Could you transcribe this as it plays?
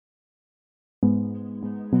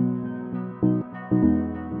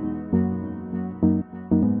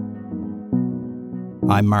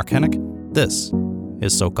I'm Mark Hennick. This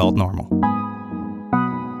is So-Called Normal.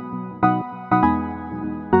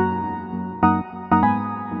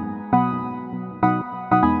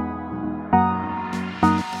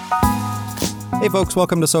 Hey folks,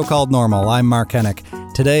 welcome to So-Called Normal. I'm Mark Hennick.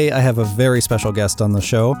 Today I have a very special guest on the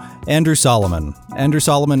show, Andrew Solomon. Andrew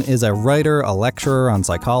Solomon is a writer, a lecturer on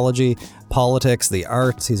psychology, politics, the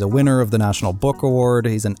arts. He's a winner of the National Book Award.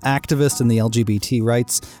 He's an activist in the LGBT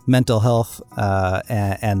rights, mental health,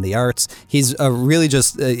 and the arts. He's really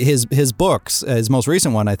just his books. His most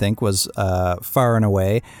recent one, I think, was Far and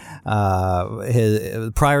Away.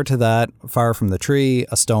 Prior to that, Far from the Tree,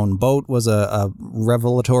 A Stone Boat was a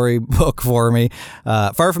revelatory book for me.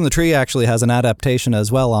 Far from the Tree actually has an adaptation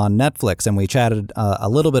as well on Netflix, and we chatted a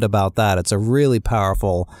little bit about that. It's a really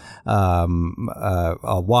powerful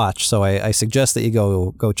watch, so I suggest that you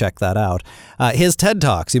go check that out. His TED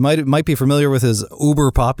Talks, you might be familiar with his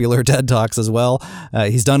uber popular TED Talks as well.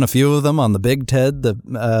 He's done a few of them on the Big TED,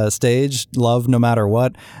 the stage, Love No Matter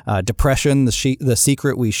What, Depression, the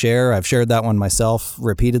Secret We Share. I've shared that one myself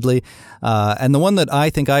repeatedly. And the one that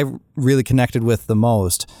I think I really connected with the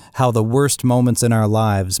most, how the worst moments in our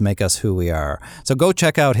lives make us who we are. So go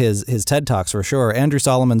check out his TED Talks for sure. Andrew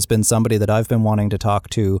Solomon's been somebody that I've been wanting to talk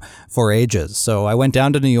to for ages. So I went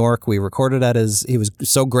down to New York. We recorded he was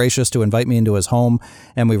so gracious to invite me into his home,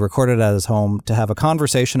 and we recorded at his home to have a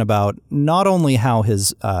conversation about not only how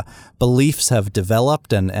his beliefs have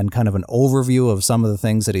developed and kind of an overview of some of the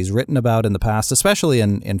things that he's written about in the past, especially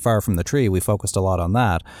in Far from the Tree. We focused a lot on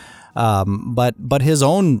that. But his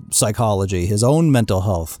own psychology, his own mental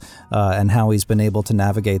health, and how he's been able to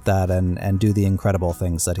navigate that and do the incredible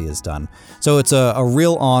things that he has done. So it's a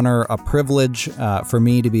real honor, a privilege for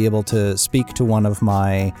me to be able to speak to one of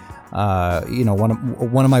my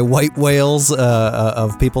one of my white whales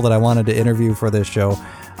of people that I wanted to interview for this show,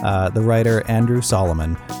 the writer Andrew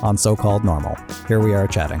Solomon on So-Called Normal. Here we are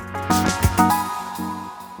chatting.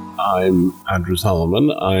 I'm Andrew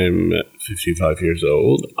Solomon. I'm 55 years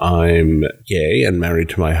old. I'm gay and married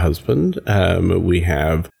to my husband. We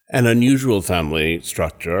have an unusual family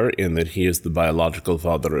structure in that he is the biological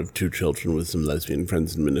father of two children with some lesbian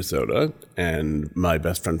friends in Minnesota. And my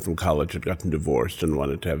best friend from college had gotten divorced and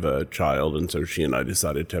wanted to have a child. And so she and I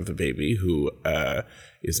decided to have a baby who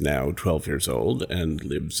is now 12 years old and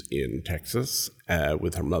lives in Texas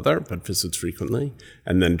with her mother, but visits frequently.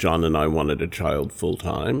 And then John and I wanted a child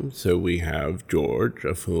full-time. So we have George,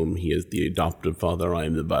 of whom he is the adoptive father. I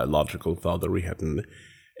am the biological father. We had an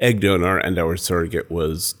egg donor, and our surrogate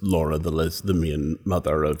was Laura, the lesbian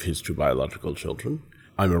mother of his two biological children.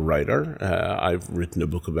 I'm a writer. I've written a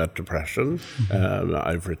book about depression.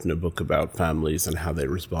 I've written a book about families and how they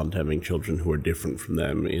respond to having children who are different from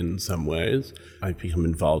them in some ways. I've become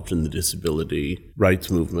involved in the disability rights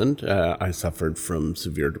movement. I suffered from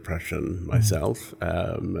severe depression myself.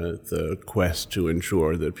 The quest to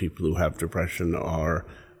ensure that people who have depression are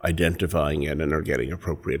identifying it and are getting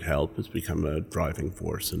appropriate help has become a driving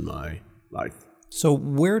force in my life. So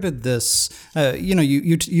where did this,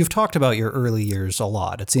 you've talked about your early years a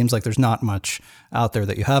lot. It seems like there's not much out there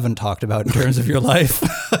that you haven't talked about in terms of your life.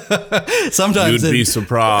 Sometimes you'd be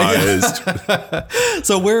surprised.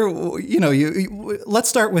 So let's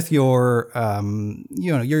start with your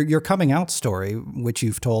coming out story, which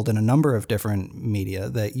you've told in a number of different media,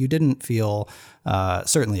 that you didn't feel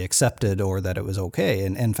certainly accepted or that it was okay.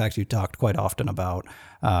 And in fact, you talked quite often about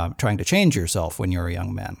trying to change yourself when you were a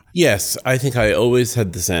young man. Yes, I think I always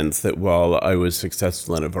had the sense that while I was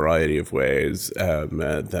successful in a variety of ways,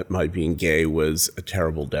 that my being gay was a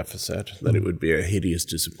terrible deficit, that it would be a hideous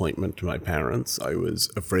disappointment to my parents. I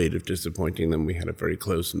was afraid of disappointing them. We had a very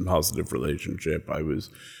close and positive relationship. I was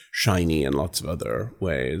shiny in lots of other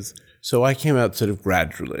ways. So I came out sort of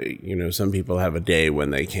gradually. Some people have a day when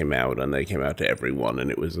they came out, and they came out to everyone, and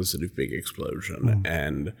it was a sort of big explosion.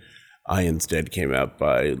 And I instead came out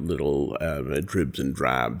by little dribs and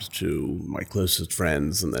drabs to my closest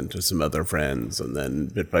friends, and then to some other friends, and then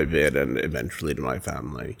bit by bit, and eventually to my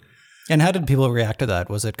family. And how did people react to that?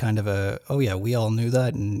 Was it kind of a, oh yeah, we all knew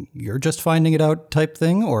that and you're just finding it out type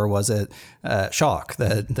thing? Or was it shock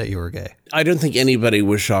that you were gay? I don't think anybody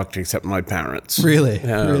was shocked except my parents. Really?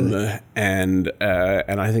 Really? And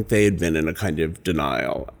I think they had been in a kind of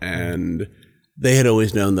denial. And they had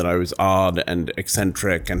always known that I was odd and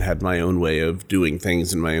eccentric and had my own way of doing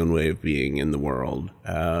things and my own way of being in the world.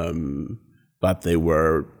 But they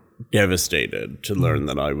were devastated to learn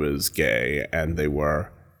that I was gay, and they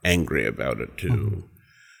were angry about it too.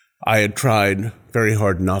 I had tried very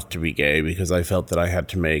hard not to be gay because I felt that I had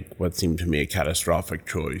to make what seemed to me a catastrophic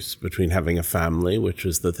choice between having a family, which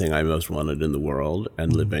was the thing I most wanted in the world,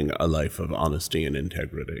 and living a life of honesty and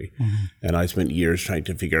integrity. And I spent years trying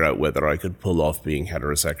to figure out whether I could pull off being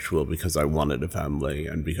heterosexual because I wanted a family,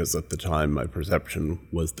 and because at the time my perception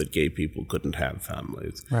was that gay people couldn't have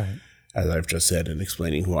families. Right. As I've just said in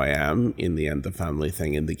explaining who I am, in the end, the family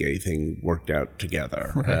thing and the gay thing worked out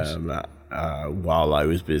together. Right. While I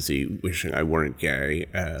was busy wishing I weren't gay,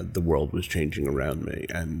 the world was changing around me,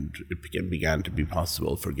 and it began to be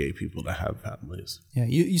possible for gay people to have families. Yeah,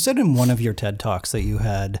 you said in one of your TED Talks that you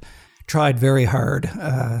had tried very hard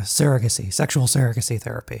surrogacy, sexual surrogacy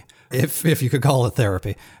therapy, if you could call it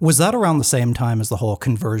therapy. Was that around the same time as the whole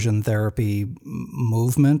conversion therapy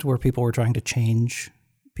movement, where people were trying to change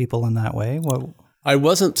people in that way? I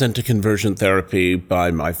wasn't sent to conversion therapy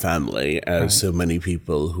by my family, as so many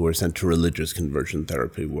people who were sent to religious conversion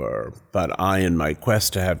therapy were. But I, in my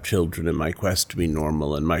quest to have children, in my quest to be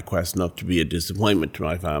normal, in my quest not to be a disappointment to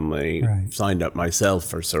my family, signed up myself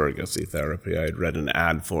for surrogacy therapy. I had read an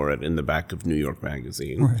ad for it in the back of New York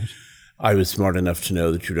Magazine. Right. I was smart enough to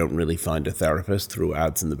know that you don't really find a therapist through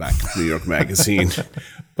ads in the back of New York Magazine.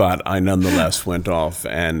 But I nonetheless went off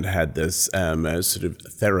and had this sort of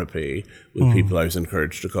therapy with people I was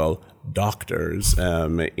encouraged to call doctors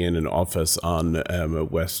in an office on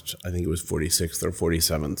West, I think it was 46th or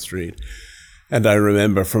 47th Street. And I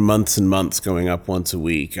remember for months and months going up once a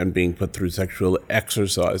week and being put through sexual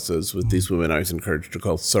exercises with these women I was encouraged to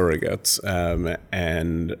call surrogates. I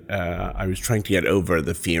was trying to get over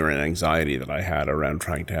the fear and anxiety that I had around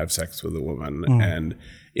trying to have sex with a woman. And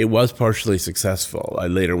it was partially successful. I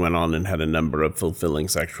later went on and had a number of fulfilling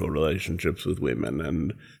sexual relationships with women,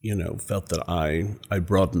 and, felt that I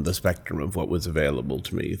broadened the spectrum of what was available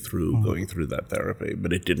to me through going through that therapy.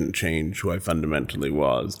 But it didn't change who I fundamentally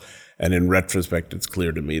was. And in retrospect, it's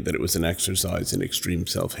clear to me that it was an exercise in extreme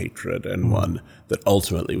self-hatred, and one that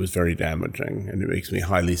ultimately was very damaging. And it makes me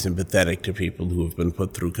highly sympathetic to people who have been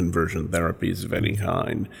put through conversion therapies of any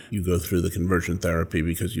kind. You go through the conversion therapy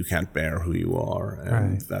because you can't bear who you are,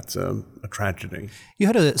 and that's a tragedy.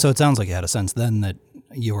 So it sounds like you had a sense then that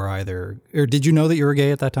you were either, or did you know that you were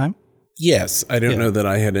gay at that time? Yes, I don't know that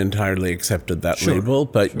I had entirely accepted that label,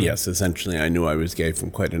 but yes, essentially I knew I was gay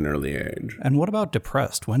from quite an early age. And what about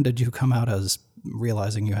depressed? When did you come out as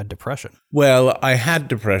realizing you had depression? Well, I had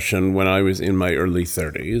depression when I was in my early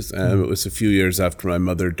 30s. It was a few years after my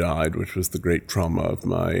mother died, which was the great trauma of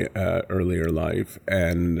my earlier life,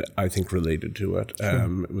 and I think related to it.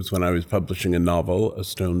 It was when I was publishing a novel, A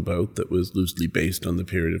Stone Boat, that was loosely based on the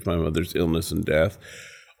period of my mother's illness and death.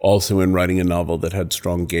 Also, in writing a novel that had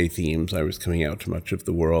strong gay themes, I was coming out to much of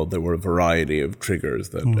the world. There were a variety of triggers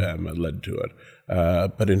that led to it.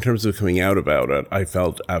 But in terms of coming out about it, I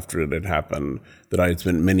felt after it had happened that I had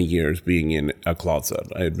spent many years being in a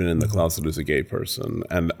closet. I had been in the closet as a gay person,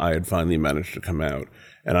 and I had finally managed to come out.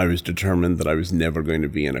 And I was determined that I was never going to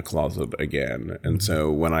be in a closet again. And so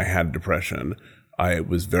when I had depression, I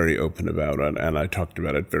was very open about it, and I talked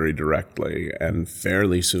about it very directly. And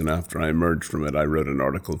fairly soon after I emerged from it, I wrote an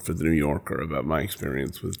article for The New Yorker about my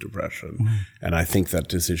experience with depression. And I think that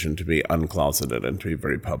decision to be uncloseted and to be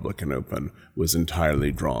very public and open was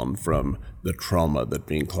entirely drawn from the trauma that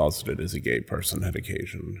being closeted as a gay person had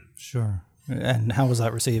occasioned. Sure. And how was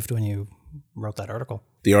that received when you wrote that article?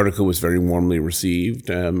 The article was very warmly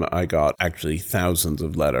received. I got actually thousands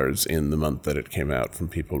of letters in the month that it came out from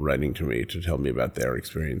people writing to me to tell me about their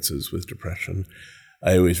experiences with depression.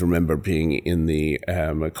 I always remember being in the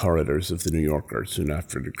corridors of The New Yorker soon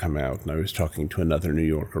after it had come out, and I was talking to another New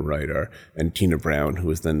Yorker writer, and Tina Brown, who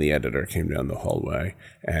was then the editor, came down the hallway,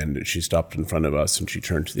 and she stopped in front of us, and she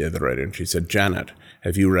turned to the other writer, and she said, "Janet,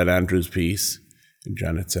 have you read Andrew's piece?" And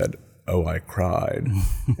Janet said, "Oh, I cried."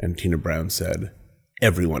 And Tina Brown said,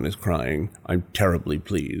 "Everyone is crying. I'm terribly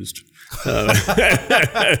pleased."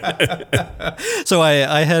 So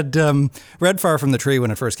I had read Far From the Tree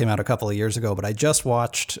when it first came out a couple of years ago, but I just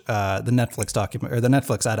watched the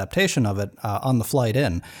Netflix adaptation of it on the flight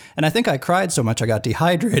in, and I think I cried so much I got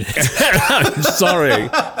dehydrated. I'm sorry.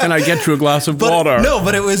 Can I get you a glass of water? No,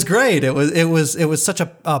 but it was great. It was such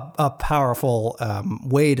a powerful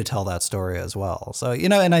way to tell that story as well. So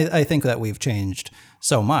and I think that we've changed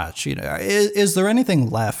so much. Is there anything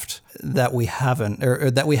left that we haven't, or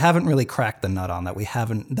that we haven't really cracked the nut on, that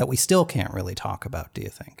we still can't really talk about, do you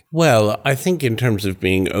think? Well, I think in terms of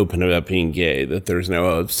being open about being gay, that there's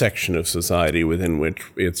now a section of society within which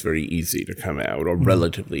it's very easy to come out, or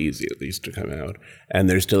relatively easy at least to come out. And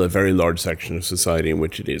there's still a very large section of society in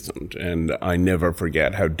which it isn't. And I never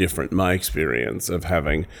forget how different my experience of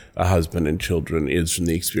having a husband and children is from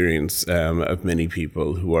the experience of many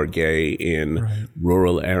people who are gay in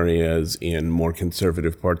rural areas, in more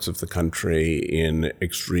conservative parts of the country, in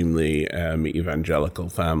extremely evangelical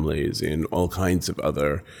families, in all kinds of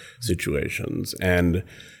other situations. And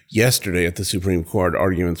yesterday at the Supreme Court,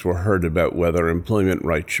 arguments were heard about whether employment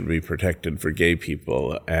rights should be protected for gay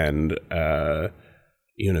people. And,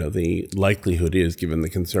 the likelihood is, given the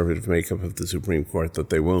conservative makeup of the Supreme Court,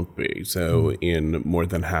 that they won't be. So in more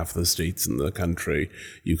than half the states in the country,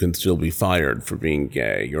 you can still be fired for being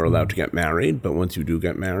gay. You're allowed to get married, but once you do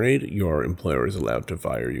get married, your employer is allowed to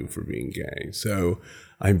fire you for being gay. So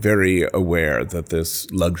I'm very aware that this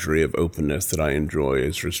luxury of openness that I enjoy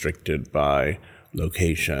is restricted by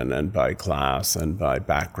location and by class and by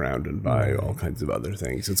background and by all kinds of other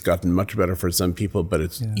things. It's gotten much better for some people, but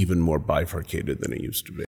it's even more bifurcated than it used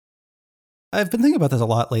to be. I've been thinking about this a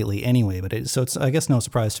lot lately anyway, but it's I guess no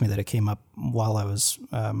surprise to me that it came up while I was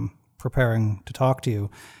preparing to talk to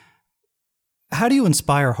you. How do you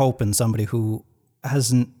inspire hope in somebody who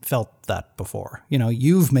hasn't felt that before?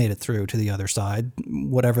 You've made it through to the other side,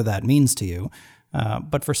 whatever that means to you.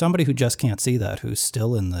 But for somebody who just can't see that, who's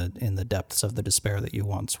still in the depths of the despair that you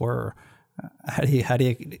once were, how do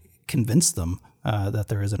you convince them that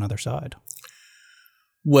there is another side?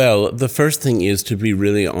 Well, the first thing is to be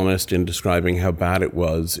really honest in describing how bad it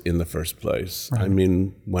was in the first place. Right. I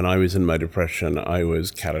mean, when I was in my depression, I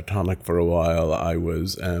was catatonic for a while. I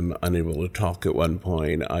was unable to talk at one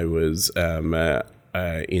point. I was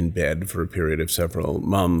in bed for a period of several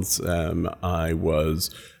months. I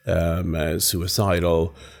was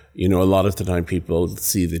suicidal. A lot of the time people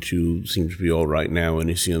see that you seem to be all right now and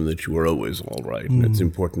assume that you were always all right. And it's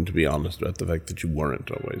important to be honest about the fact that you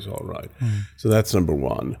weren't always all right. So that's number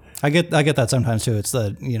one. I get that sometimes too. It's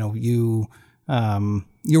that,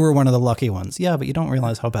 you were one of the lucky ones. Yeah, but you don't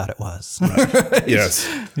realize how bad it was. Right. Yes.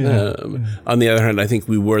 On the other hand, I think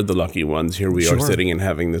we were the lucky ones. Here we are sitting and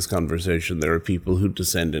having this conversation. There are people who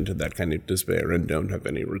descend into that kind of despair and don't have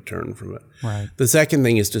any return from it. Right. The second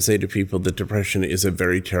thing is to say to people that depression is a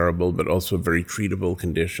very terrible but also a very treatable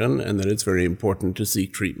condition, and that it's very important to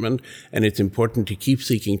seek treatment, and it's important to keep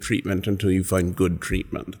seeking treatment until you find good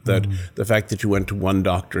treatment. That the fact that you went to one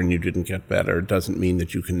doctor and you didn't get better doesn't mean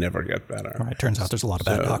that you can never get better. Right. Turns out there's a lot of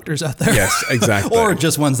bad doctors out there. Yes, exactly. Or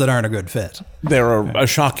just ones that aren't a good fit. There are a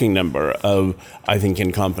shocking number of, I think,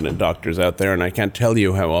 incompetent doctors out there, and I can't tell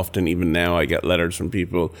you how often, even now, I get letters from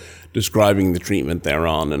people describing the treatment they're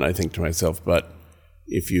on, and I think to myself, but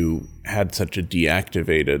if you had such a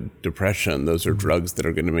deactivated depression, those are drugs that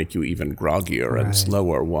are going to make you even groggier and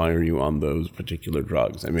slower. Why are you on those particular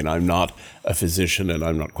drugs? I mean, I'm not a physician and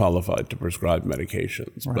I'm not qualified to prescribe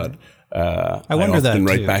medications, but I often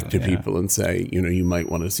write back to people and say, you might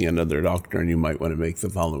want to see another doctor and you might want to make the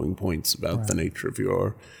following points about the nature of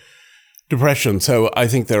your depression. So I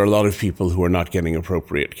think there are a lot of people who are not getting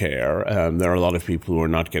appropriate care. There are a lot of people who are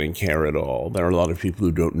not getting care at all. There are a lot of people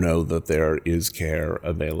who don't know that there is care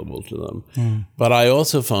available to them. But I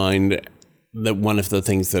also find that one of the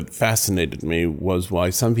things that fascinated me was why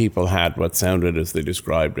some people had what sounded, as they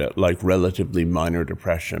described it, like relatively minor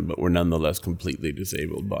depression, but were nonetheless completely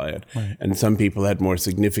disabled by it. Right. And some people had more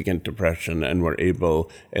significant depression and were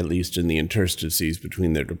able, at least in the interstices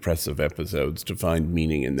between their depressive episodes, to find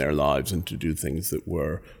meaning in their lives and to do things that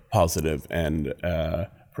were positive and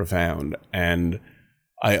profound. And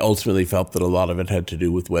I ultimately felt that a lot of it had to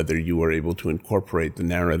do with whether you were able to incorporate the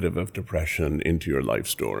narrative of depression into your life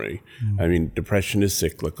story. I mean, depression is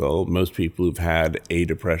cyclical. Most people who've had a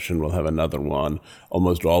depression will have another one.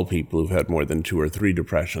 Almost all people who've had more than 2 or 3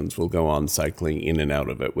 depressions will go on cycling in and out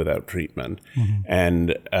of it without treatment.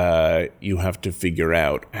 And you have to figure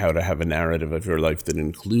out how to have a narrative of your life that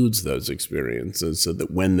includes those experiences so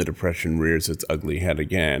that when the depression rears its ugly head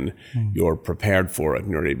again, you're prepared for it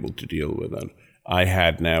and you're able to deal with it. I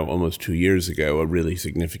had now almost 2 years ago a really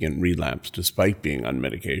significant relapse despite being on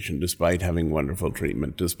medication, despite having wonderful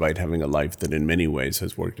treatment, despite having a life that in many ways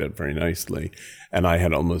has worked out very nicely. And I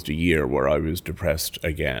had almost a year where I was depressed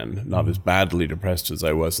again, not as badly depressed as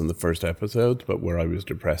I was in the first episodes, but where I was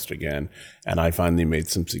depressed again. And I finally made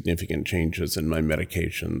some significant changes in my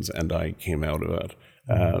medications and I came out of it.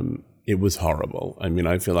 it was horrible. I mean,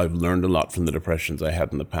 I feel I've learned a lot from the depressions I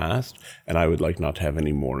had in the past, and I would like not to have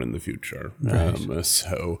any more in the future. Right.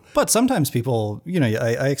 But sometimes people,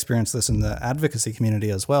 I experience this in the advocacy community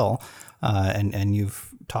as well, and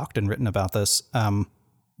you've talked and written about this,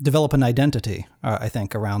 develop an identity, I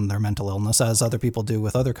think, around their mental illness, as other people do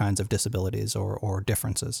with other kinds of disabilities or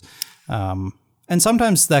differences. And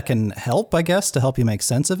sometimes that can help, I guess, to help you make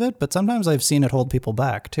sense of it. But sometimes I've seen it hold people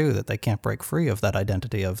back, too, that they can't break free of that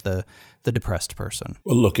identity of the depressed person.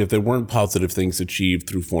 Well, look, if there weren't positive things achieved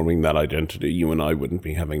through forming that identity, you and I wouldn't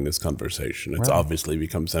be having this conversation. It's obviously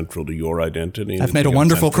become central to your identity. I've made a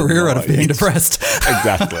wonderful career out of being depressed.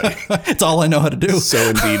 Exactly. It's all I know how to do. So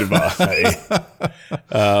indeed have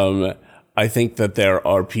I. I think that there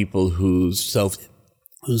are people whose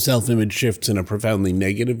self-image shifts in a profoundly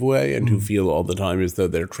negative way and who feel all the time as though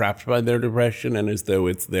they're trapped by their depression and as though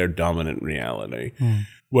it's their dominant reality.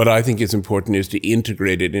 What I think is important is to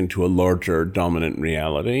integrate it into a larger dominant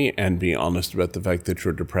reality and be honest about the fact that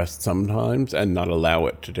you're depressed sometimes and not allow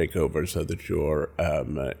it to take over so that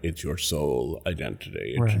it's your sole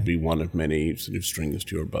identity. It should be one of many sort of strings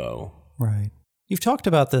to your bow. Right. You've talked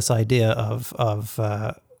about this idea of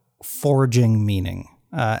forging meaning.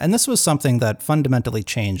 And this was something that fundamentally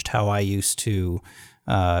changed how I used to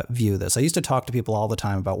view this. I used to talk to people all the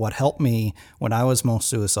time about what helped me when I was most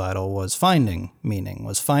suicidal was finding meaning,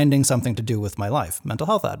 was finding something to do with my life. Mental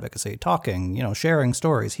health advocacy, talking, sharing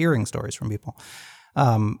stories, hearing stories from people.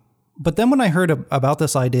 But then when I heard about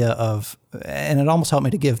this idea of, and it almost helped me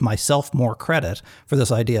to give myself more credit for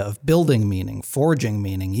this idea of building meaning, forging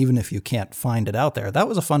meaning, even if you can't find it out there, that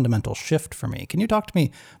was a fundamental shift for me. Can you talk to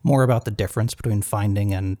me more about the difference between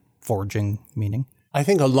finding and forging meaning? I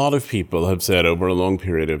think a lot of people have said over a long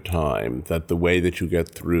period of time that the way that you get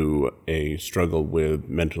through a struggle with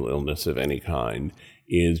mental illness of any kind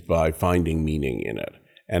is by finding meaning in it.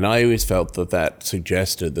 And I always felt that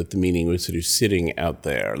suggested that the meaning was sort of sitting out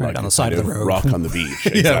there, right, like on the side of the road, rock on the beach.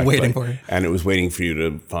 Exactly. Yeah, waiting for you. And it was waiting for you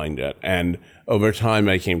to find it. And over time,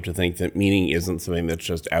 I came to think that meaning isn't something that's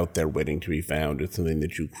just out there waiting to be found. It's something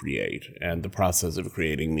that you create. And the process of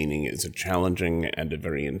creating meaning is a challenging and a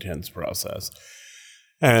very intense process.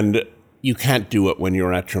 And you can't do it when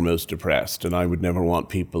you're at your most depressed. And I would never want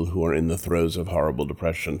people who are in the throes of horrible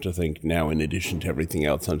depression to think, now, in addition to everything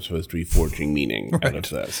else, I'm supposed to be forging meaning out of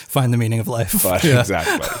this. Find the meaning of life. But,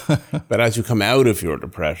 exactly. But as you come out of your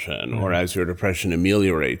depression, or as your depression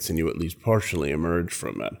ameliorates and you at least partially emerge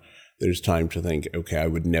from it, there's time to think, okay, I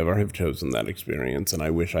would never have chosen that experience, and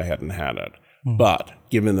I wish I hadn't had it. But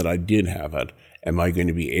given that I did have it, am I going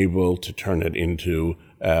to be able to turn it into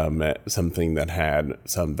something that had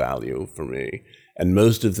some value for me? And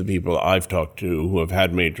most of the people I've talked to who have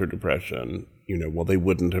had major depression, they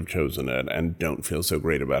wouldn't have chosen it and don't feel so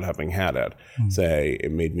great about having had it. Say,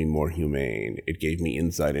 it made me more humane. It gave me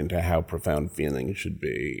insight into how profound feelings should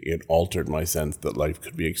be. It altered my sense that life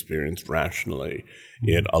could be experienced rationally.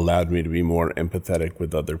 It allowed me to be more empathetic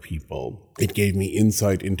with other people. It gave me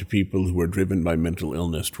insight into people who were driven by mental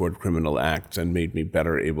illness toward criminal acts and made me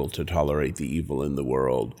better able to tolerate the evil in the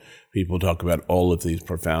world. People talk about all of these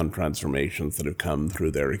profound transformations that have come through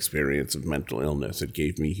their experience of mental illness. It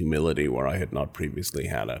gave me humility where I had not previously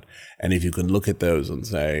had it. And if you can look at those and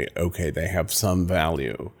say, okay, they have some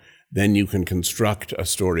value, then you can construct a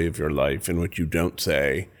story of your life in which you don't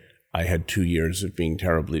say, I had 2 years of being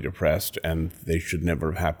terribly depressed and they should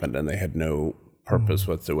never have happened and they had no purpose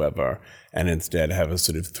whatsoever, and instead have a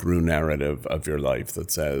sort of through narrative of your life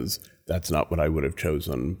that says, that's not what I would have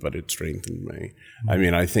chosen, but it strengthened me. I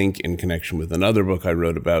mean, I think in connection with another book I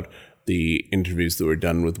wrote about the interviews that were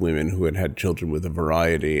done with women who had had children with a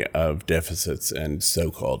variety of deficits and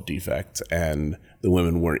so-called defects, and the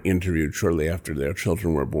women were interviewed shortly after their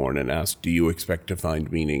children were born and asked, do you expect to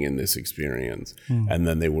find meaning in this experience? And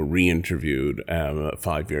then they were re-interviewed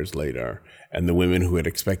 5 years later. And the women who had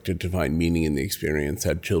expected to find meaning in the experience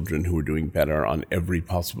had children who were doing better on every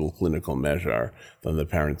possible clinical measure than the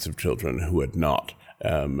parents of children who had not.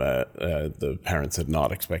 The parents had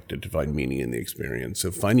not expected to find meaning in the experience.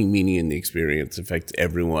 So finding meaning in the experience affects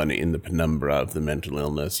everyone in the penumbra of the mental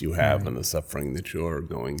illness you have and the suffering that you're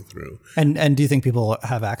going through. And do you think people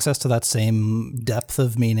have access to that same depth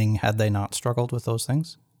of meaning had they not struggled with those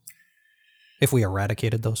things? If we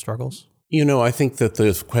eradicated those struggles? I think that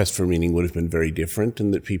the quest for meaning would have been very different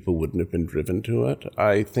and that people wouldn't have been driven to it.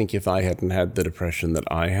 I think if I hadn't had the depression that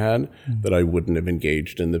I had, that I wouldn't have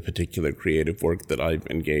engaged in the particular creative work that I've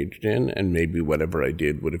engaged in, and maybe whatever I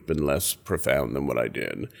did would have been less profound than what I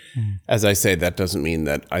did. As I say, that doesn't mean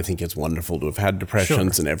that I think it's wonderful to have had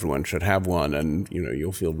depressions and everyone should have one, and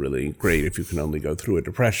you'll feel really great if you can only go through a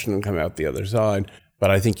depression and come out the other side.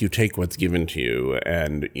 But I think you take what's given to you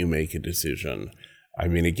and you make a decision. I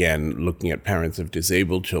mean, again, looking at parents of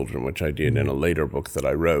disabled children, which I did in a later book that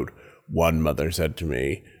I wrote, one mother said to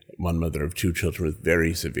me, one mother of two children with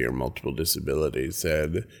very severe multiple disabilities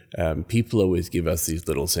said, people always give us these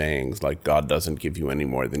little sayings like God doesn't give you any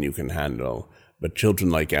more than you can handle, but children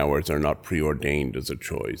like ours are not preordained as a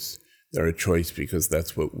choice. They're a choice because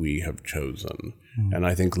that's what we have chosen. And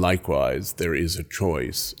I think likewise, there is a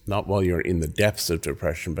choice, not while you're in the depths of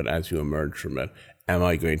depression, but as you emerge from it. Am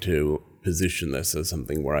I going to position this as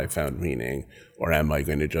something where I found meaning, or am I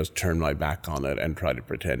going to just turn my back on it and try to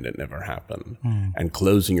pretend it never happened? And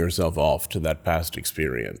closing yourself off to that past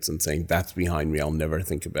experience and saying, that's behind me, I'll never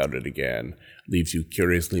think about it again, leaves you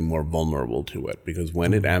curiously more vulnerable to it. Because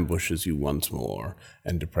when it ambushes you once more,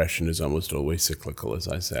 and depression is almost always cyclical, as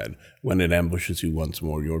I said, when it ambushes you once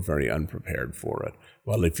more, you're very unprepared for it.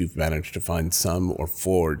 Well, if you've managed to find some or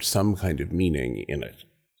forge some kind of meaning in it,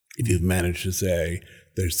 if you've managed to say,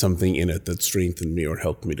 there's something in it that strengthened me or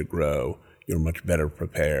helped me to grow, you're much better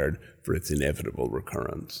prepared for its inevitable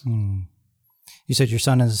recurrence. You said your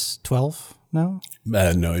son is 12 now?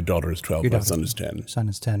 No, your daughter is 12, my son is 10. Son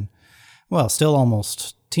is 10. Well, still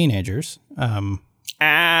almost teenagers. Well,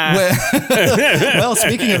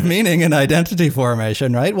 speaking of meaning and identity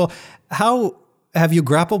formation, right? Well, how have you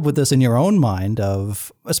grappled with this in your own mind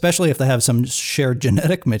of, especially if they have some shared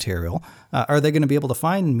genetic material, are they going to be able to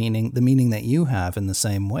find meaning, the meaning that you have in the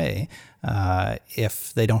same way,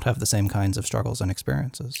 if they don't have the same kinds of struggles and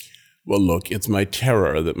experiences? Well, look, it's my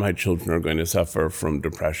terror that my children are going to suffer from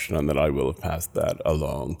depression and that I will have passed that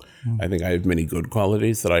along. I think I have many good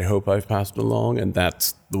qualities that I hope I've passed along, and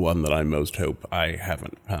that's the one that I most hope I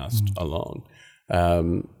haven't passed along.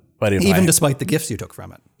 But if despite the gifts you took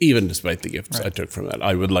from it. Even despite the gifts I took from it.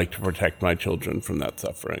 I would like to protect my children from that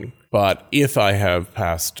suffering. But if I have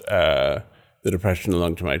passed the depression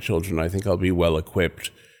along to my children, I think I'll be well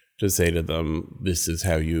equipped to say to them, this is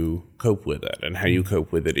how you cope with it. And how you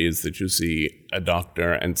cope with it is that you see a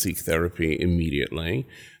doctor and seek therapy immediately,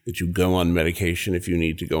 that you go on medication if you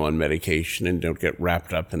need to go on medication, and don't get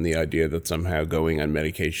wrapped up in the idea that somehow going on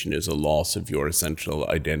medication is a loss of your essential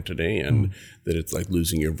identity, and that it's like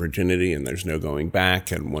losing your virginity and there's no going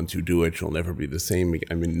back, and once you do it, you'll never be the same.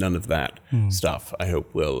 I mean, none of that stuff I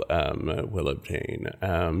hope will obtain.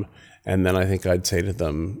 And then I think I'd say to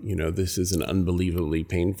them, you know, this is an unbelievably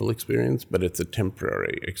painful experience, but it's a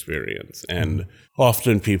temporary experience. And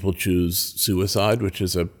often people choose suicide, which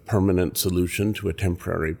is a permanent solution to a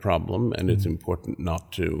temporary problem. And it's important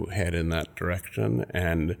not to head in that direction.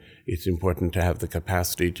 And it's important to have the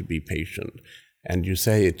capacity to be patient. And you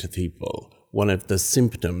say it to people. One of the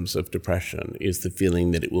symptoms of depression is the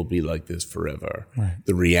feeling that it will be like this forever. Right.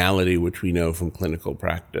 The reality, which we know from clinical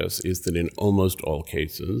practice, is that in almost all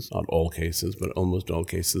cases, not all cases, but almost all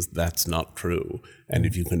cases, that's not true. And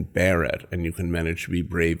if you can bear it and you can manage to be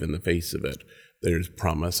brave in the face of it, there's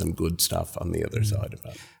promise and good stuff on the other side of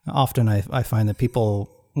it. Often I find that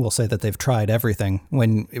people will say that they've tried everything,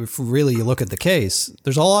 when if really you look at the case,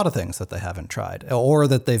 there's a lot of things that they haven't tried, or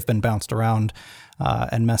that they've been bounced around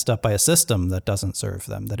and messed up by a system that doesn't serve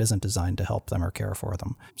them, that isn't designed to help them or care for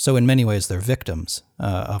them. So in many ways, they're victims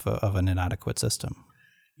of an inadequate system.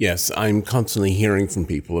 Yes, I'm constantly hearing from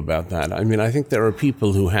people about that. I mean, I think there are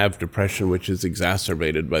people who have depression which is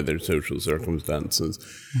exacerbated by their social circumstances.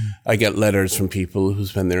 I get letters from people who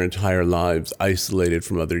spend their entire lives isolated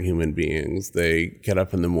from other human beings. They get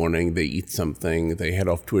up in the morning, they eat something, they head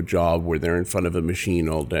off to a job where they're in front of a machine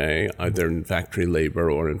all day, either in factory labor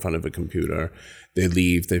or in front of a computer. They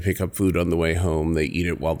leave, they pick up food on the way home, they eat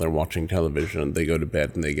it while they're watching television, they go to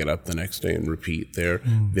bed and they get up the next day and repeat. They're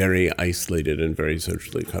very isolated and very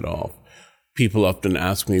socially cut off. People often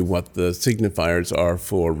ask me what the signifiers are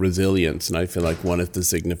for resilience, and I feel like one of the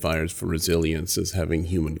signifiers for resilience is having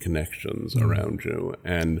human connections around you.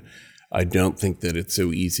 And I don't think that it's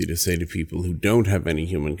so easy to say to people who don't have any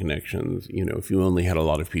human connections, you know, if you only had a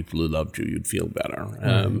lot of people who loved you, you'd feel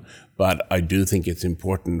better. But I do think it's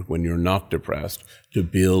important when you're not depressed to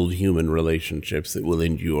build human relationships that will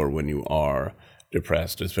endure when you are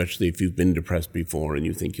depressed, especially if you've been depressed before and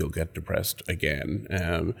you think you'll get depressed again,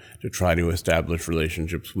 to try to establish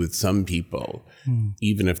relationships with some people,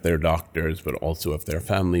 even if they're doctors, but also if they're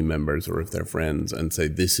family members or if they're friends, and say,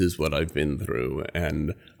 this is what I've been through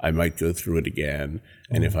and I might go through it again.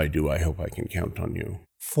 And if I do, I hope I can count on you.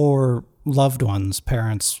 For loved ones,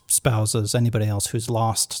 parents, spouses, anybody else who's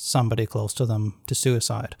lost somebody close to them to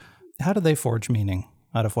suicide, how do they forge meaning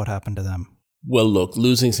out of what happened to them? Well, look,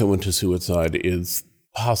 losing someone to suicide is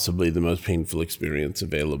possibly the most painful experience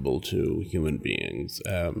available to human beings.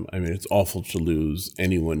 It's awful to lose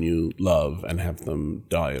anyone you love and have them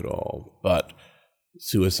die at all, but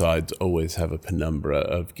suicides always have a penumbra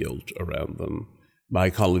of guilt around them. My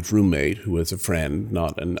college roommate, who was a friend,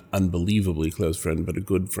 not an unbelievably close friend, but a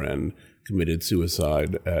good friend, committed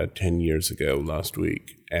suicide 10 years ago last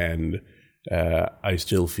week, and I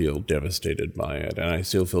still feel devastated by it, and I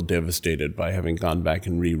still feel devastated by having gone back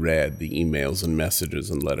and reread the emails and messages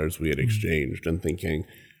and letters we had exchanged and thinking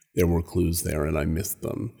there were clues there and I missed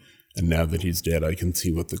them. And now that he's dead, I can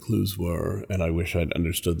see what the clues were, and I wish I'd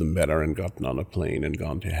understood them better and gotten on a plane and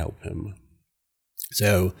gone to help him.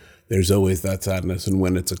 So there's always that sadness, and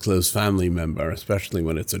when it's a close family member, especially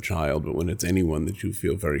when it's a child, but when it's anyone that you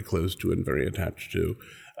feel very close to and very attached to,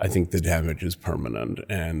 I think the damage is permanent,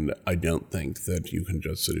 and I don't think that you can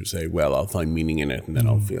just sort of say, well, I'll find meaning in it and then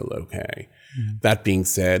I'll feel okay. That being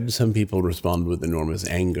said, some people respond with enormous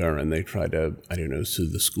anger and they try to, sue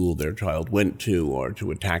the school their child went to, or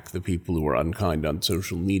to attack the people who were unkind on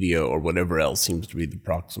social media, or whatever else seems to be the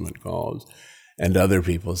proximate cause. And other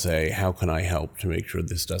people say, how can I help to make sure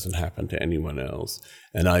this doesn't happen to anyone else?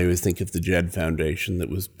 And I always think of the Jed Foundation that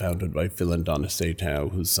was founded by Phil and Donna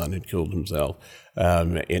Satow, whose son had killed himself.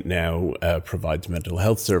 It now provides mental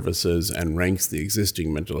health services and ranks the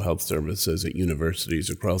existing mental health services at universities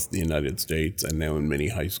across the United States and now in many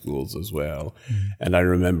high schools as well. And I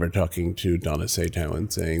remember talking to Donna Satow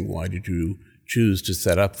and saying, why did you choose to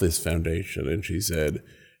set up this foundation? And she said,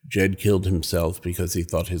 Jed killed himself because he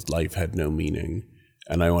thought his life had no meaning,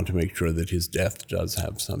 and I want to make sure that his death does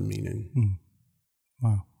have some meaning.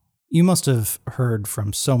 Wow. You must have heard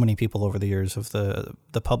from so many people over the years of the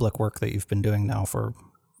public work that you've been doing now for,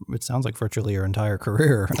 it sounds like virtually your entire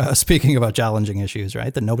career, speaking about challenging issues,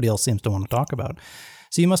 right, that nobody else seems to want to talk about.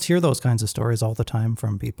 So you must hear those kinds of stories all the time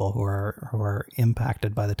from people who are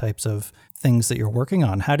impacted by the types of things that you're working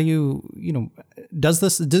on. How do you,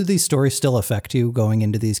 do these stories still affect you going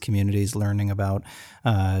into these communities, learning about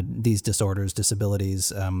these disorders,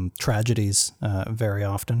 disabilities, tragedies very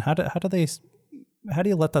often? How do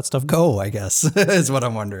you let that stuff go, I guess, is what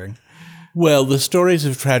I'm wondering. Well, the stories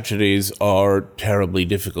of tragedies are terribly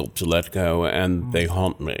difficult to let go, and they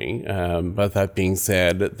haunt me. But that being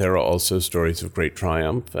said, there are also stories of great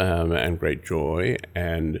triumph and great joy,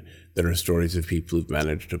 and there are stories of people who've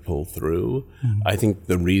managed to pull through. I think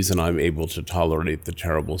the reason I'm able to tolerate the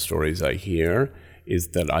terrible stories I hear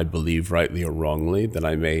is that I believe, rightly or wrongly, that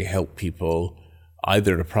I may help people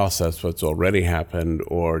either to process what's already happened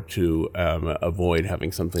or to avoid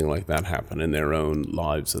having something like that happen in their own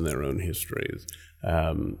lives and their own histories.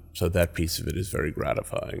 So that piece of it is very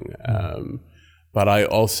gratifying. But I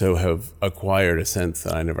also have acquired a sense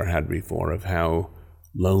that I never had before of how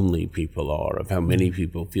lonely people are, of how many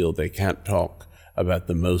people feel they can't talk about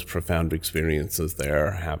the most profound experiences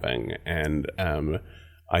they're having. And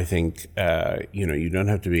I think, you don't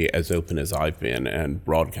have to be as open as I've been and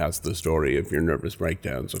broadcast the story of your nervous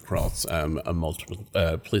breakdowns across a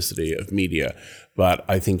multiplicity of media. But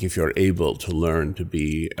I think if you're able to learn to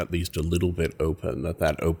be at least a little bit open,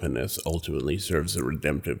 that openness ultimately serves a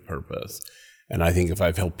redemptive purpose. And I think if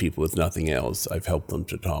I've helped people with nothing else, I've helped them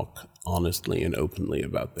to talk honestly and openly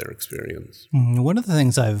about their experience. One of the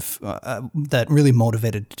things that really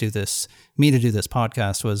motivated me to do this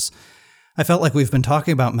podcast was I felt like we've been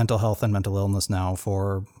talking about mental health and mental illness now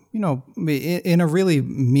for, in a really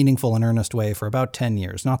meaningful and earnest way for about 10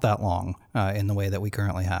 years, not that long in the way that we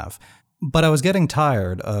currently have. But I was getting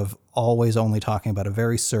tired of always only talking about a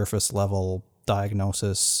very surface level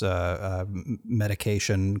diagnosis,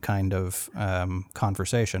 medication kind of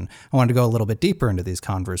conversation. I wanted to go a little bit deeper into these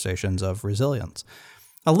conversations of resilience.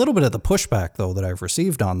 A little bit of the pushback, though, that I've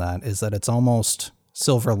received on that is that it's almost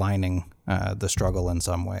silver lining the struggle in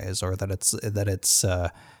some ways, or that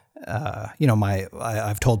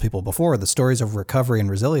I've told people before, the stories of recovery and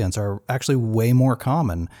resilience are actually way more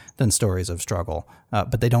common than stories of struggle,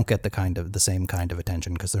 but they don't get the same kind of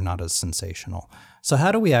attention because they're not as sensational. So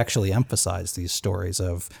how do we actually emphasize these stories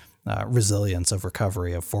of resilience, of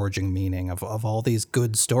recovery, of forging meaning, of all these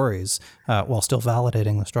good stories while still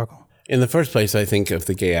validating the struggle? In the first place, I think of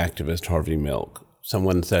the gay activist Harvey Milk.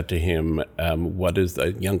 Someone said to him, a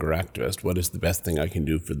younger activist, what is the best thing I can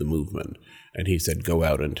do for the movement? And he said, go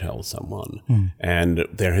out and tell someone. And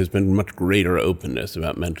there has been much greater openness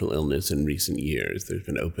about mental illness in recent years. There's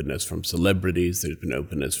been openness from celebrities. There's been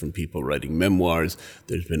openness from people writing memoirs.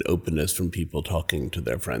 There's been openness from people talking to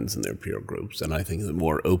their friends and their peer groups. And I think the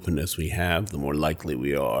more openness we have, the more likely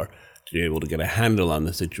we are to be able to get a handle on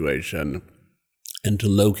the situation and to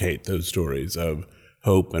locate those stories of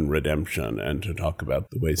hope and redemption and to talk about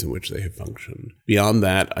the ways in which they have functioned. Beyond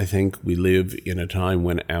that, I think we live in a time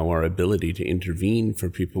when our ability to intervene for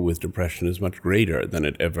people with depression is much greater than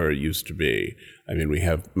it ever used to be. I mean, we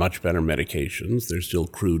have much better medications. They're still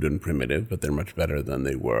crude and primitive, but they're much better than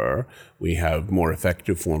they were. We have more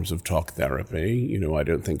effective forms of talk therapy. You know, I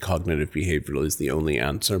don't think cognitive behavioral is the only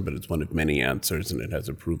answer, but it's one of many answers, and it has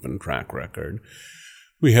a proven track record.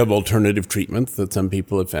 We have alternative treatments that some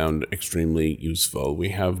people have found extremely useful. We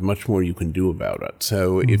have much more you can do about it.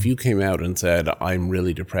 So if you came out and said, I'm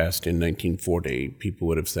really depressed in 1940, people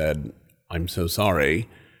would have said, I'm so sorry,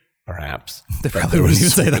 perhaps. They probably wouldn't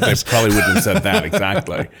even say that. They probably wouldn't have said that,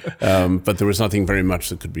 exactly. But there was nothing very much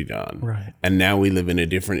that could be done. Right. And now we live in a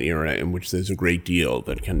different era in which there's a great deal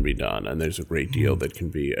that can be done, and there's a great deal that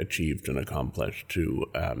can be achieved and accomplished to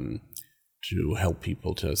help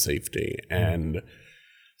people to safety. And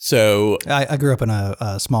so I grew up in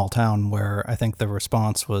a small town where I think the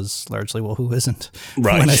response was largely, well, who isn't?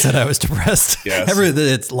 Right. When I said I was depressed.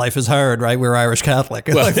 Yes. Life is hard, right? We're Irish Catholic.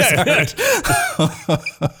 Well, life is hard.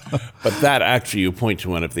 But that actually, you point to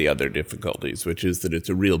one of the other difficulties, which is that it's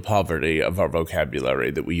a real poverty of our vocabulary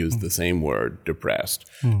that we use the same word, depressed,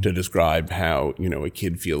 to describe how, you know, a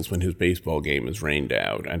kid feels when his baseball game is rained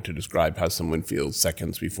out, and to describe how someone feels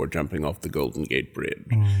seconds before jumping off the Golden Gate Bridge.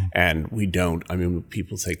 And we don't, I mean,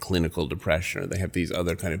 people say clinical depression, or they have these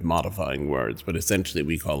other kind of modifying words, but essentially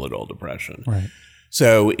we call it all depression. Right.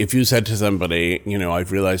 So if you said to somebody, you know,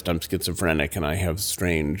 I've realized I'm schizophrenic and I have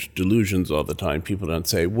strange delusions all the time, people don't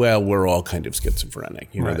say, well, we're all kind of schizophrenic.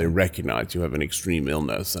 You know, they recognize you have an extreme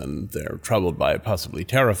illness and they're troubled by it, possibly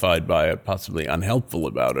terrified by it, possibly unhelpful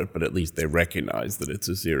about it, but at least they recognize that it's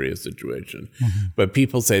a serious situation. But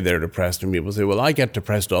people say they're depressed, and people say, well, I get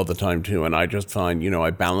depressed all the time too, and I just find, you know,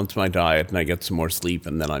 I balance my diet and I get some more sleep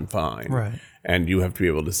and then I'm fine. Right. And you have to be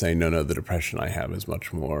able to say, no, the depression I have is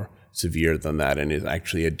much more severe than that and is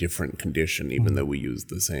actually a different condition, even though we use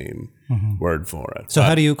the same word for it. So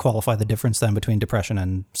how do you qualify the difference then between depression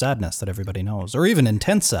and sadness that everybody knows, or even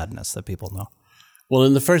intense sadness that people know? Well,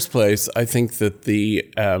 in the first place, I think that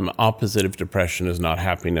the opposite of depression is not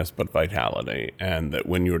happiness, but vitality. And that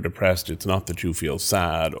when you're depressed, it's not that you feel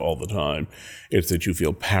sad all the time. It's that you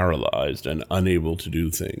feel paralyzed and unable to do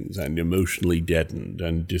things and emotionally deadened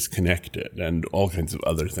and disconnected and all kinds of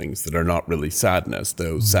other things that are not really sadness,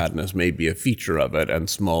 though sadness may be a feature of it, and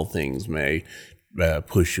small things may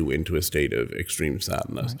push you into a state of extreme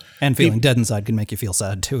sadness. Right. And feeling dead inside can make you feel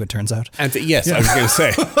sad too, it turns out. And yes, I was going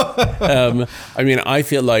to say. I mean, I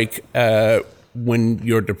feel like when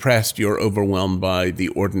you're depressed, you're overwhelmed by the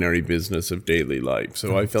ordinary business of daily life.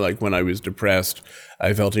 So I feel like when I was depressed,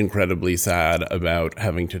 I felt incredibly sad about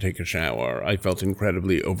having to take a shower. I felt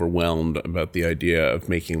incredibly overwhelmed about the idea of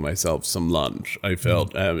making myself some lunch. I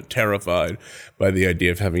felt terrified by the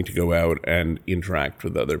idea of having to go out and interact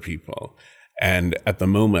with other people. And at the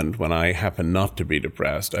moment when I happen not to be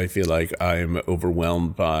depressed, I feel like I'm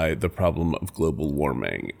overwhelmed by the problem of global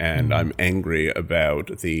warming. And I'm angry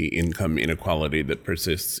about the income inequality that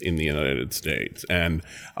persists in the United States. And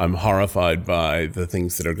I'm horrified by the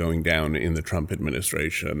things that are going down in the Trump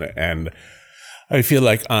administration. And I feel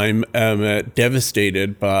like I'm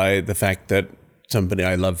devastated by the fact that somebody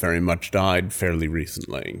I love very much died fairly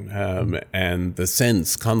recently. And the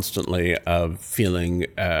sense constantly of feeling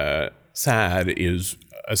sad is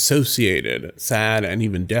associated, sad and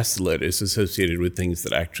even desolate is associated with things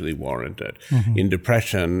that actually warrant it. In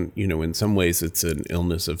depression, you know, in some ways it's an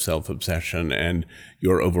illness of self-obsession, and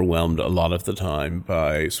you're overwhelmed a lot of the time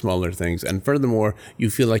by smaller things. And furthermore, you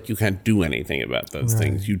feel like you can't do anything about those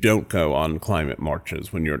things. You don't go on climate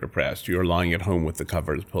marches when you're depressed. You're lying at home with the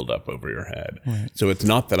covers pulled up over your head. So it's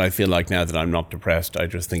not that I feel like now that I'm not depressed, I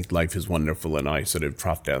just think life is wonderful and I sort of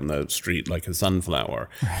trot down the street like a sunflower.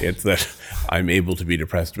 It's that I'm able to be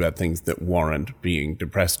depressed about things that warrant being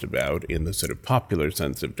depressed about in the sort of popular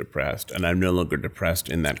sense of depressed. And I'm no longer depressed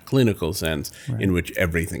in that clinical sense in which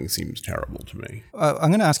everything seems terrible to me. I'm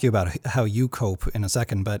going to ask you about how you cope in a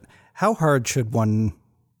second, but how hard should one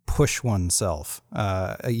push oneself?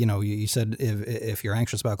 You know, you said if you're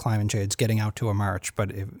anxious about climate change, getting out to a march,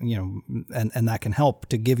 but if, you know, and that can help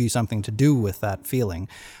to give you something to do with that feeling.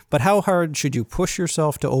 But how hard should you push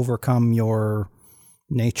yourself to overcome your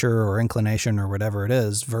nature or inclination or whatever it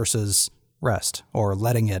is versus rest or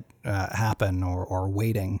letting it happen or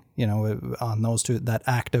waiting? on those two, that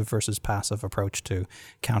active versus passive approach to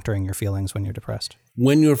countering your feelings when you're depressed?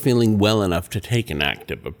 When you're feeling well enough to take an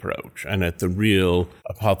active approach, and at the real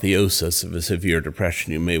apotheosis of a severe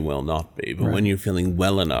depression, you may well not be, but when you're feeling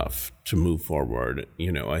well enough to move forward,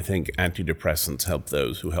 I think antidepressants help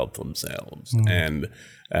those who help themselves, and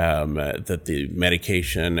that the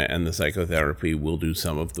medication and the psychotherapy will do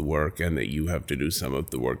some of the work, and that you have to do some of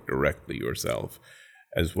the work directly yourself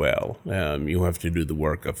as well. You have to do the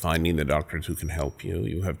work of finding the doctors who can help you.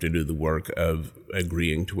 You have to do the work of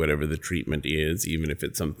agreeing to whatever the treatment is, even if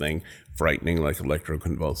it's something frightening like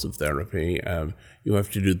electroconvulsive therapy. You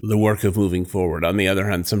have to do the work of moving forward. On the other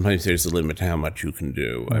hand, sometimes there's a limit to how much you can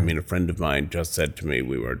do. I mean, a friend of mine just said to me,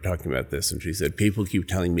 we were talking about this, and she said, people keep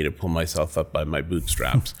telling me to pull myself up by my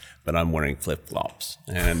bootstraps, but I'm wearing flip-flops.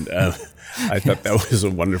 And I thought that was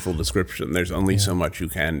a wonderful description. There's only so much you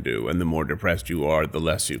can do, and the more depressed you are, the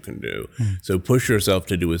less you can do. So push yourself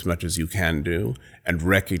to do as much as you can do, and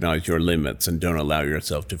recognize your limits, and don't allow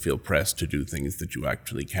yourself to feel pressed to do things that you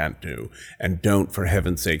actually can't do. And don't, for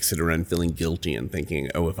heaven's sake, sit around feeling guilty and thinking,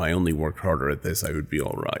 oh, if I only worked harder at this, I would be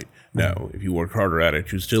all right. No, if you worked harder at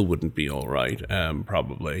it, you still wouldn't be all right,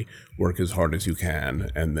 probably. Work as hard as you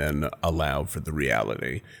can, and then allow for the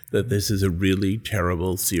reality that this is a really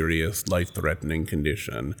terrible, serious, life-threatening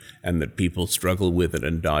condition, and that people struggle with it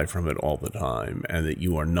and die from it all the time, and that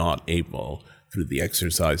you are not able, through the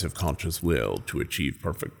exercise of conscious will, to achieve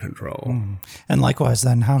perfect control. And likewise,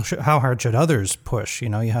 then, how hard should others push? You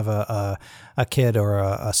have a kid or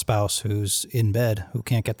a spouse who's in bed, who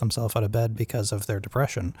can't get themselves out of bed because of their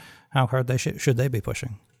depression. How hard should they be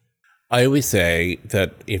pushing? I always say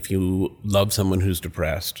that if you love someone who's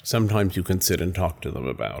depressed, sometimes you can sit and talk to them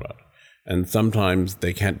about it. And sometimes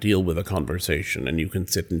they can't deal with a conversation, and you can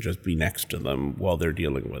sit and just be next to them while they're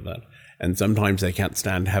dealing with it. And sometimes they can't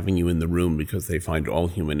stand having you in the room because they find all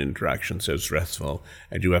human interaction so stressful,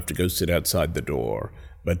 and you have to go sit outside the door.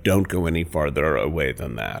 But don't go any farther away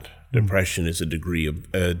than that. Depression is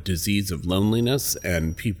a disease of loneliness,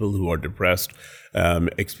 and people who are depressed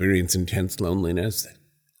experience intense loneliness.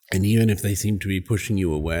 And even if they seem to be pushing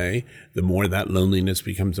you away, the more that loneliness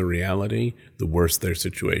becomes a reality, the worse their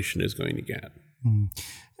situation is going to get.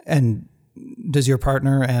 And does your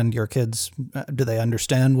partner and your kids, do they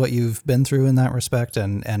understand what you've been through in that respect?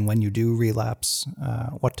 And when you do relapse,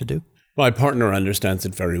 what to do? My partner understands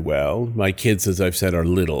it very well. My kids, as I've said, are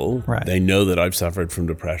little. Right. They know that I've suffered from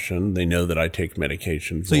depression. They know that I take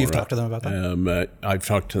medication for it. So you've talked to them about that? I've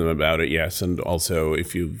talked to them about it, yes. And also,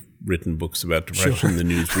 if you've written books about depression, the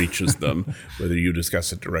news reaches them, whether you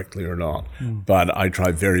discuss it directly or not. But I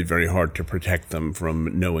try very, very hard to protect them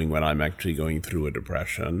from knowing when I'm actually going through a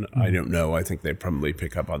depression. I don't know. I think they probably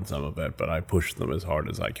pick up on some of it, but I push them as hard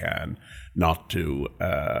as I can not to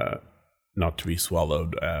be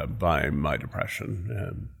swallowed by my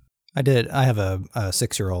depression. I have a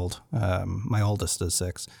 6-year-old. My oldest is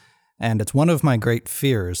 6. And it's one of my great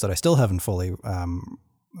fears that I still haven't fully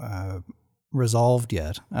resolved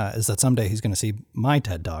yet, is that someday he's going to see my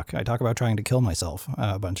TED Talk. I talk about trying to kill myself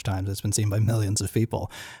a bunch of times. It's been seen by millions of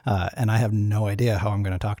people. And I have no idea how I'm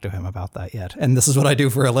going to talk to him about that yet. And this is what I do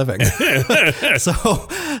for a living. So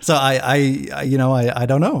I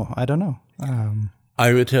don't know. I don't know.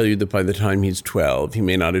 I would tell you that by the time he's 12, he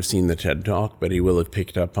may not have seen the TED Talk, but he will have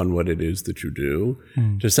picked up on what it is that you do.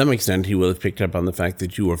 To some extent, he will have picked up on the fact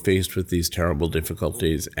that you are faced with these terrible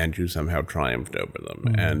difficulties and you somehow triumphed over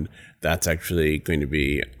them. And that's actually going to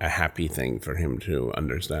be a happy thing for him to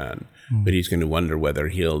understand. But he's going to wonder whether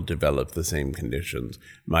he'll develop the same conditions.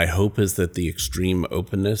 My hope is that the extreme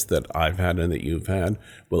openness that I've had and that you've had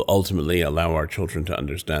will ultimately allow our children to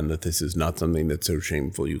understand that this is not something that's so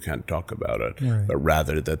shameful you can't talk about it, but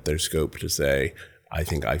rather that there's scope to say, I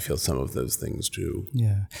think I feel some of those things too.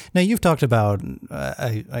 Yeah. Now, you've talked about,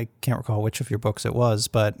 I can't recall which of your books it was,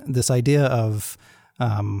 but this idea of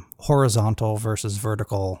horizontal versus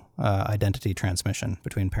vertical identity transmission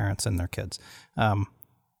between parents and their kids.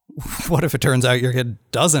 What if it turns out your kid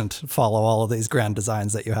doesn't follow all of these grand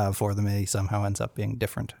designs that you have for them, and he somehow ends up being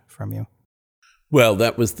different from you? Well,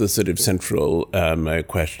 that was the sort of central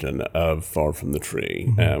question of Far From the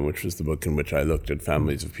Tree, which was the book in which I looked at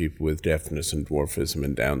families of people with deafness and dwarfism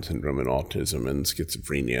and Down syndrome and autism and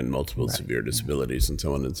schizophrenia and multiple severe disabilities and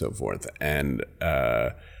so on and so forth. And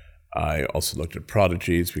I also looked at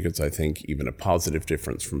prodigies because I think even a positive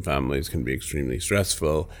difference from families can be extremely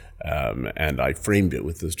stressful. And I framed it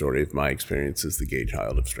with the story of my experience as the gay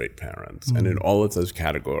child of straight parents. And in all of those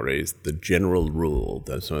categories, the general rule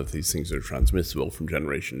that some of these things are transmissible from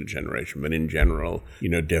generation to generation, but in general,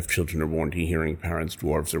 deaf children are born to hearing parents,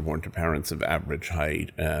 dwarves are born to parents of average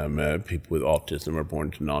height, people with autism are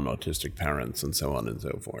born to non-autistic parents, and so on and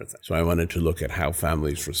so forth. So I wanted to look at how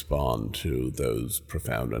families respond to those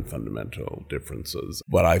profound and fundamental differences.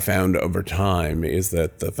 What I found over time is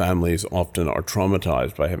that the families often are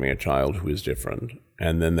traumatized by having a child who is different,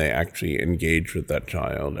 and then they actually engage with that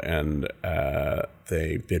child, and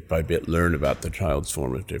they bit by bit learn about the child's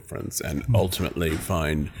form of difference and ultimately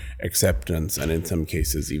find acceptance and in some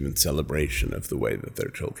cases even celebration of the way that their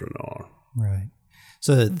children are. Right.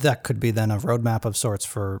 So that could be then a roadmap of sorts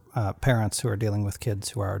for parents who are dealing with kids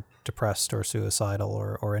who are depressed or suicidal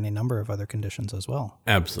or any number of other conditions as well.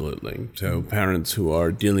 Absolutely. So parents who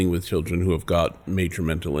are dealing with children who have got major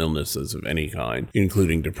mental illnesses of any kind,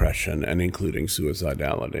 including depression and including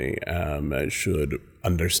suicidality, should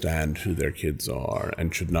understand who their kids are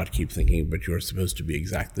and should not keep thinking, but you're supposed to be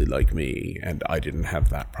exactly like me, and I didn't have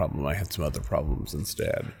that problem, I had some other problems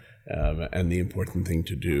instead. And the important thing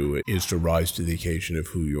to do is to rise to the occasion of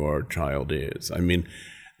who your child is. I mean,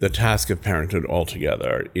 the task of parenthood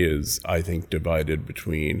altogether is, I think, divided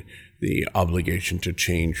between the obligation to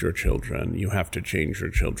change your children. You have to change your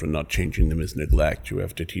children. Not changing them is neglect. You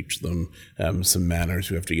have to teach them some manners.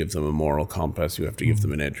 You have to give them a moral compass. You have to give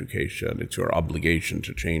them an education. It's your obligation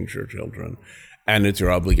to change your children. And it's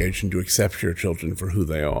your obligation to accept your children for who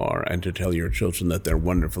they are and to tell your children that they're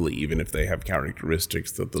wonderful even if they have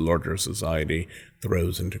characteristics that the larger society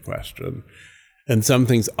throws into question. And some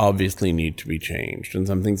things obviously need to be changed, and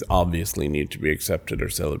some things obviously need to be accepted or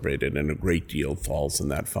celebrated, and a great deal falls in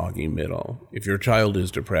that foggy middle. If your child is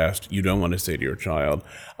depressed, you don't want to say to your child,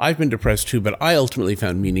 I've been depressed too, but I ultimately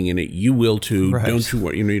found meaning in it. You will too. Right. Don't you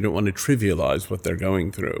worry. You don't want to trivialize what they're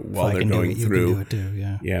going through while they're going through. You can do it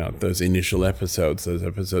too, yeah. Those initial episodes. Those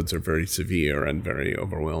episodes are very severe and very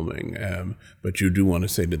overwhelming. But you do want to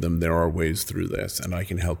say to them, there are ways through this, and I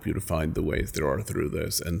can help you to find the ways there are through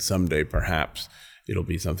this. And someday, perhaps, it'll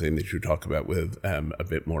be something that you talk about with a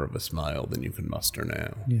bit more of a smile than you can muster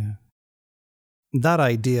now. Yeah. That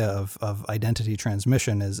idea of identity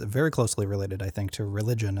transmission is very closely related, I think, to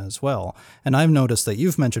religion as well. And I've noticed that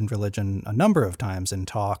you've mentioned religion a number of times in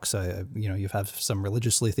talks. You have some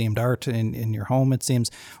religiously themed art in your home, it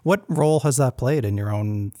seems. What role has that played in your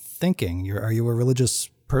own thinking? Are you a religious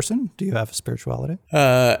person? Do you have spirituality?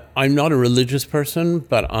 I'm not a religious person,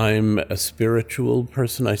 but I'm a spiritual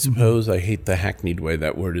person, I suppose. I hate the hackneyed way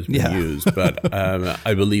that word has been used, but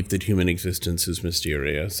I believe that human existence is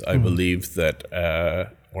mysterious. I believe that,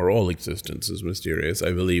 or all existence is mysterious.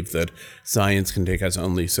 I believe that science can take us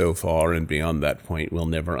only so far, and beyond that point, we'll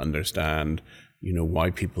never understand, why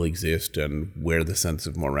people exist and where the sense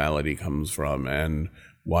of morality comes from, and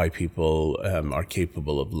why people are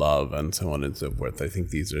capable of love and so on and so forth. I think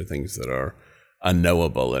these are things that are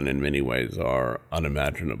unknowable and in many ways are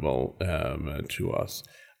unimaginable to us.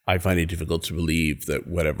 I find it difficult to believe that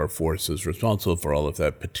whatever force is responsible for all of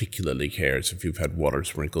that particularly cares if you've had water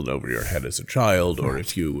sprinkled over your head as a child or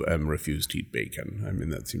if you refuse to eat bacon. I mean,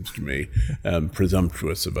 that seems to me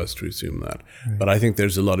presumptuous of us to assume that. Right. But I think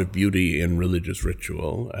there's a lot of beauty in religious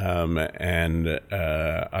ritual, and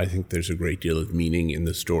I think there's a great deal of meaning in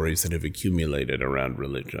the stories that have accumulated around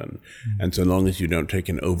religion. Mm-hmm. And so long as you don't take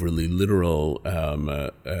an overly literal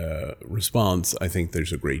response, I think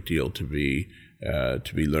there's a great deal to be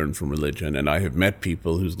learned from religion. And I have met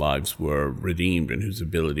people whose lives were redeemed and whose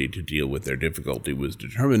ability to deal with their difficulty was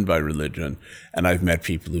determined by religion. And I've met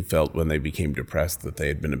people who felt when they became depressed that they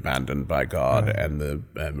had been abandoned by God, right. And the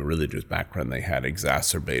religious background they had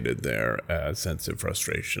exacerbated their sense of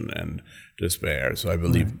frustration and despair. So I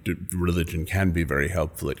believe religion can be very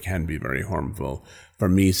helpful. It can be very harmful. For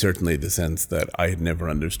me, certainly the sense that I had never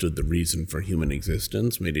understood the reason for human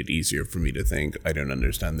existence made it easier for me to think I don't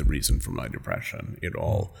understand the reason for my depression. It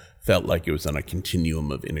all felt like it was on a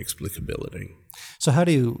continuum of inexplicability. So how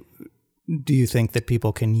do you think that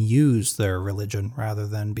people can use their religion rather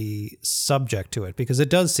than be subject to it? Because it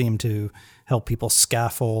does seem to help people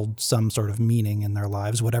scaffold some sort of meaning in their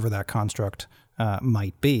lives, whatever that construct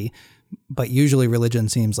might be. But usually religion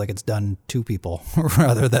seems like it's done to people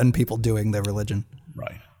rather than people doing their religion.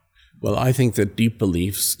 Right. Well, I think that deep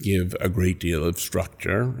beliefs give a great deal of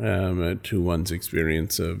structure to one's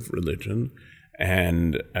experience of religion.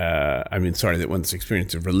 And that one's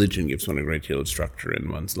experience of religion gives one a great deal of structure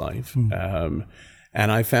in one's life. Mm.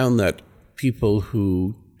 And I found that people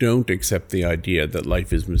who don't accept the idea that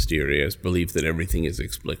life is mysterious believe that everything is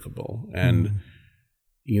explicable. And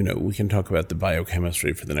we can talk about the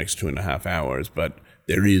biochemistry for the next 2.5 hours, but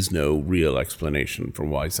there is no real explanation for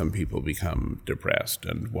why some people become depressed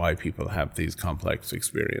and why people have these complex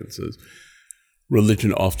experiences.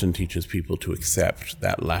 Religion often teaches people to accept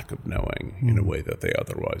that lack of knowing in a way that they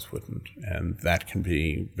otherwise wouldn't. And that can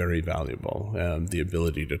be very valuable. The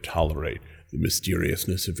ability to tolerate the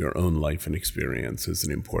mysteriousness of your own life and experience is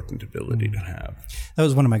an important ability to have. That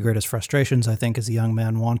was one of my greatest frustrations, I think, as a young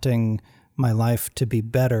man, wanting my life to be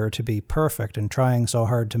better, to be perfect, and trying so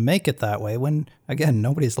hard to make it that way when, again,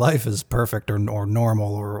 nobody's life is perfect or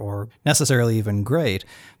normal or necessarily even great.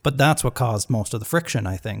 But that's what caused most of the friction,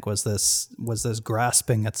 I think, was this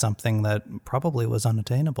grasping at something that probably was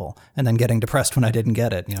unattainable and then getting depressed when I didn't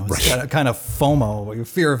get it. It's kind of FOMO,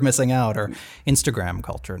 fear of missing out, or Instagram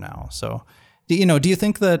culture now. So, do you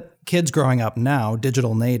think that kids growing up now,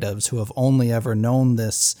 digital natives who have only ever known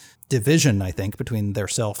this division, I think, between their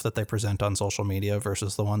self that they present on social media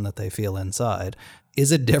versus the one that they feel inside,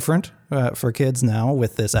 is it different for kids now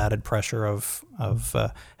with this added pressure of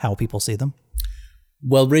how people see them?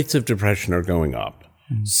 Well, rates of depression are going up.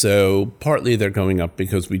 So partly they're going up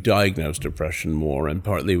because we diagnose depression more, and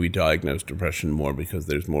partly we diagnose depression more because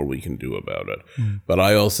there's more we can do about it. But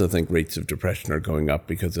I also think rates of depression are going up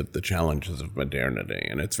because of the challenges of modernity.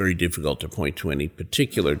 And it's very difficult to point to any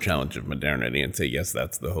particular challenge of modernity and say, yes,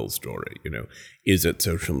 that's the whole story. Is it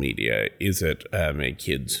social media? Is it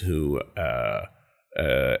kids who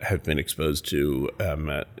have been exposed to,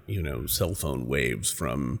 cell phone waves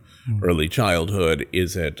from early childhood?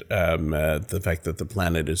 Is it the fact that the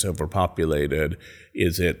planet is overpopulated?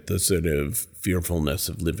 Is it the sort of fearfulness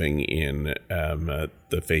of living in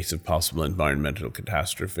the face of possible environmental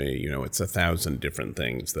catastrophe? It's 1,000 different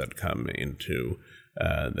things that come into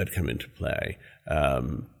play.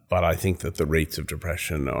 But I think that the rates of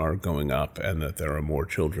depression are going up and that there are more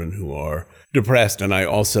children who are depressed. And I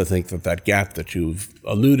also think that gap that you've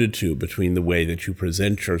alluded to between the way that you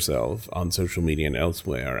present yourself on social media and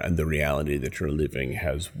elsewhere and the reality that you're living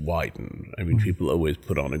has widened. I mean, people always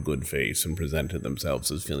put on a good face and presented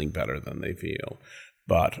themselves as feeling better than they feel.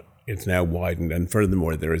 But it's now widened, and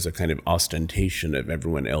furthermore, there is a kind of ostentation of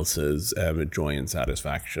everyone else's joy and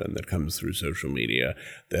satisfaction that comes through social media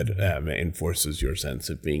that enforces your sense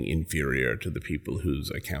of being inferior to the people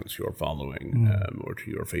whose accounts you're following or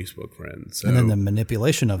to your Facebook friends. So, and then the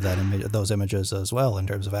manipulation of those images as well, in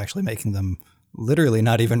terms of actually making them literally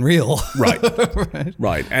not even real. Right.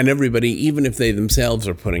 Right. And everybody, even if they themselves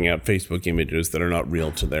are putting out Facebook images that are not real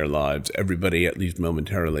to their lives, everybody at least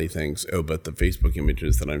momentarily thinks, oh, but the Facebook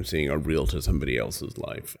images that I'm seeing are real to somebody else's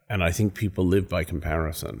life. And I think people live by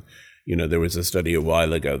comparison. There was a study a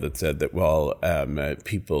while ago that said that while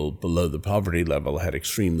people below the poverty level had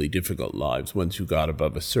extremely difficult lives, once you got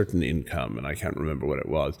above a certain income, and I can't remember what it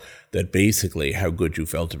was, that basically how good you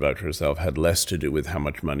felt about yourself had less to do with how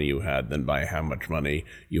much money you had than by how much money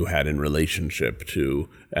you had in relationship to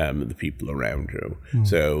the people around you.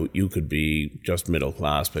 So you could be just middle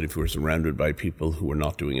class, but if you were surrounded by people who were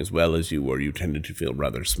not doing as well as you were, you tended to feel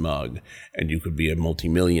rather smug. And you could be a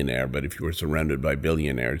multimillionaire, but if you were surrounded by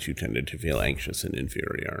billionaires, you tended to feel anxious and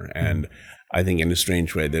inferior. And I think in a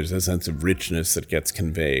strange way, there's a sense of richness that gets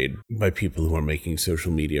conveyed by people who are making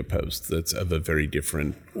social media posts that's of a very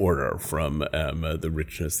different order from the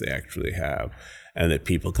richness they actually have. And that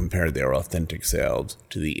people compare their authentic selves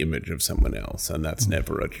to the image of someone else. And that's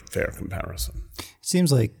never a fair comparison. It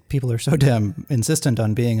seems like people are so damn insistent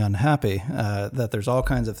on being unhappy that there's all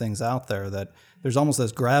kinds of things out there that there's almost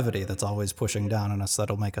this gravity that's always pushing down on us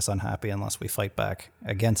that'll make us unhappy unless we fight back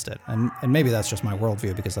against it. And maybe that's just my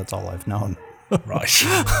worldview because that's all I've known. Right.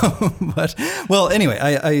 But, well, anyway,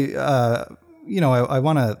 I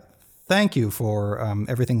want to thank you for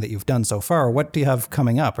everything that you've done so far. What do you have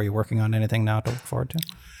coming up? Are you working on anything now to look forward to?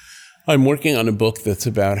 I'm working on a book that's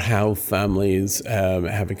about how families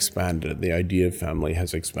have expanded. The idea of family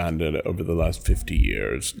has expanded over the last 50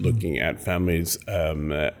 years, looking at families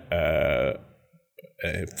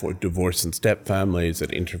for divorce and step families, at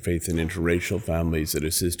interfaith and interracial families, at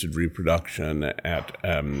assisted reproduction, at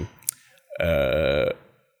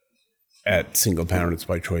single parents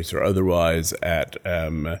by choice or otherwise, at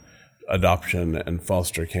adoption and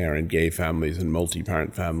foster care in gay families and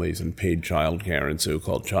multi-parent families and paid childcare and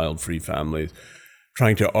so-called child-free families,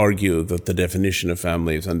 trying to argue that the definition of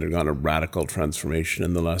family has undergone a radical transformation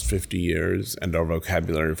in the last 50 years, and our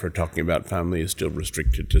vocabulary for talking about family is still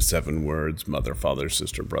restricted to 7 words: mother, father,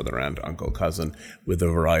 sister, brother, aunt, uncle, cousin, with a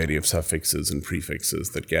variety of suffixes and prefixes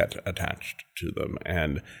that get attached to them,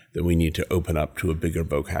 and that we need to open up to a bigger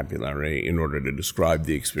vocabulary in order to describe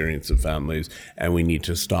the experience of families, and we need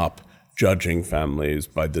to stop judging families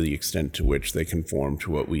by the extent to which they conform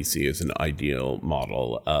to what we see as an ideal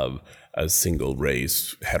model of a single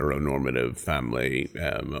race, heteronormative family,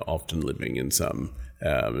 often living in some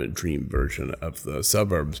dream version of the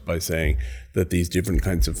suburbs, by saying that these different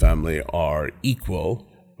kinds of family are equal,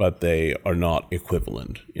 but they are not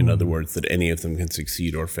equivalent. In other words, that any of them can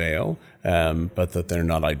succeed or fail, but that they're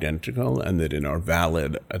not identical, and that in our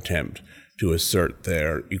valid attempt to assert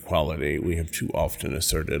their equality, we have too often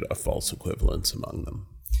asserted a false equivalence among them.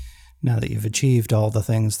 Now that you've achieved all the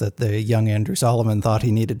things that the young Andrew Solomon thought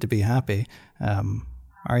he needed to be happy,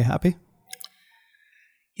 are you happy?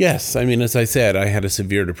 Yes. I mean, as I said, I had a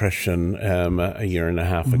severe depression a year and a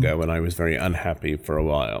half ago, and I was very unhappy for a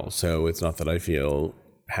while. So it's not that I feel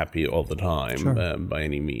happy all the time, sure, by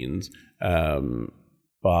any means.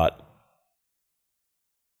 But,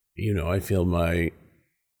 I feel my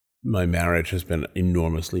marriage has been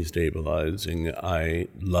enormously stabilizing. I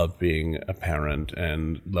love being a parent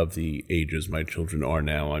and love the ages my children are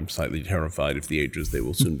now. I'm slightly terrified of the ages they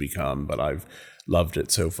will soon become, but I've loved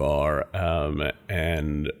it so far.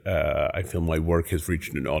 And I feel my work has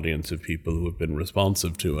reached an audience of people who have been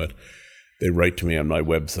responsive to it. They write to me on my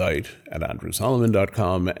website at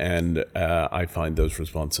andrewsolomon.com, and I find those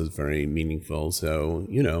responses very meaningful. So,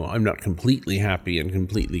 I'm not completely happy and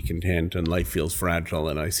completely content, and life feels fragile,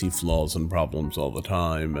 and I see flaws and problems all the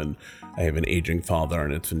time, and I have an aging father,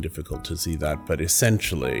 and it's been difficult to see that. But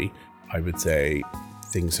essentially, I would say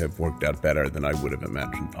things have worked out better than I would have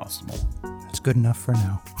imagined possible. That's good enough for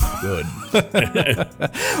now. Good.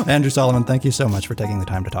 Andrew Solomon, thank you so much for taking the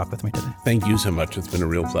time to talk with me today. Thank you so much. It's been a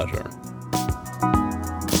real pleasure.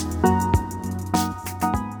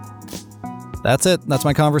 That's it. That's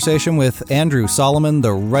my conversation with Andrew Solomon,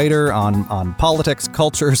 the writer on politics,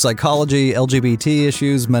 culture, psychology, LGBT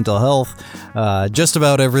issues, mental health, just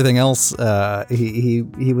about everything else. He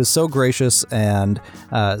was so gracious and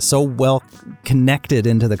so well connected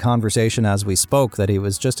into the conversation as we spoke that he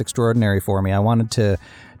was just extraordinary for me. I wanted to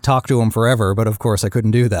talk to him forever, but of course I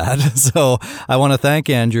couldn't do that. So I want to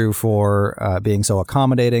thank Andrew for being so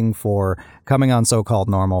accommodating, for coming on So-Called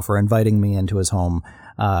Normal, for inviting me into his home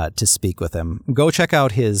to speak with him. Go check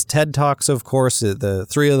out his TED Talks, of course, the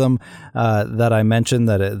three of them that I mentioned,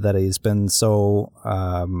 that he's been so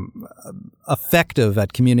effective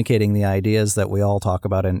at communicating the ideas that we all talk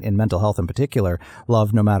about in mental health in particular: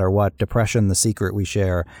 love no matter what, depression, the secret we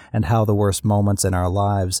share, and how the worst moments in our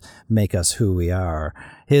lives make us who we are.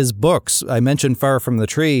 His books, I mentioned Far From the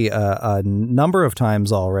Tree a number of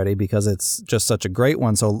times already because it's just such a great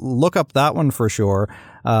one. So look up that one for sure,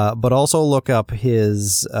 but also look up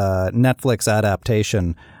his Netflix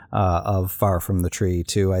adaptation of Far From the Tree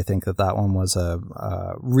too. I think that one was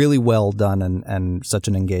really well done and such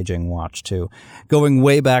an engaging watch too. Going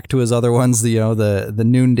way back to his other ones, the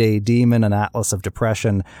Noonday Demon and Atlas of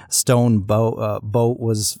Depression, Stone Boat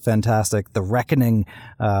was fantastic. The Reckoning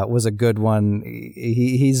was a good one.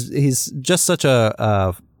 He's just such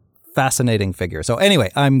a fascinating figure. So anyway,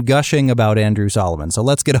 I'm gushing about Andrew Solomon. So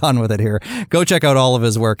let's get on with it here. Go check out all of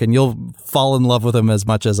his work and you'll fall in love with him as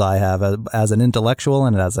much as I have as an intellectual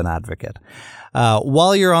and as an advocate.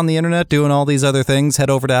 While you're on the internet doing all these other things, head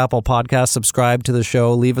over to Apple Podcasts, subscribe to the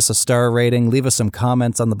show, leave us a star rating, leave us some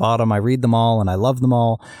comments on the bottom. I read them all and I love them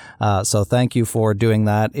all. So thank you for doing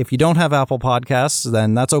that. If you don't have Apple Podcasts,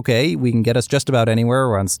 then that's okay. We can get us just about anywhere.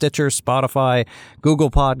 We're on Stitcher, Spotify, Google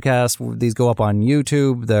Podcasts. These go up on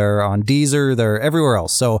YouTube. They're on Deezer. They're everywhere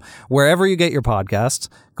else. So wherever you get your podcasts,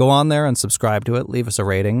 go on there and subscribe to it, leave us a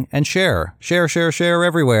rating, and share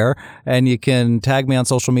everywhere. And you can tag me on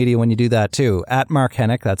social media when you do that too. At Mark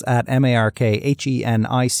Henick, that's at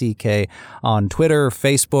MarkHenick on Twitter,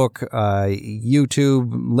 Facebook,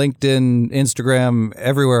 YouTube, LinkedIn, Instagram,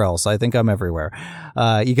 everywhere else. I think I'm everywhere.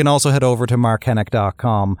 You can also head over to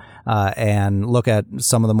markhenick.com and look at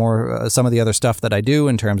some of the other stuff that I do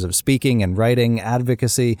in terms of speaking and writing,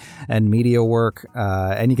 advocacy, and media work.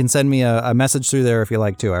 And you can send me a message through there if you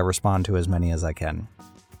like to. I respond to as many as I can.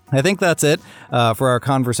 I think that's it for our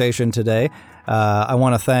conversation today. I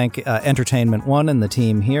want to thank Entertainment One and the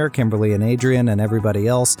team here, Kimberly and Adrian and everybody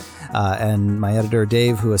else, and my editor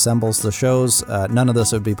Dave, who assembles the shows. None of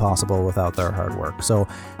this would be possible without their hard work. So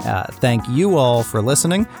thank you all for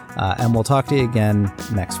listening, and we'll talk to you again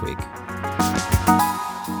next week.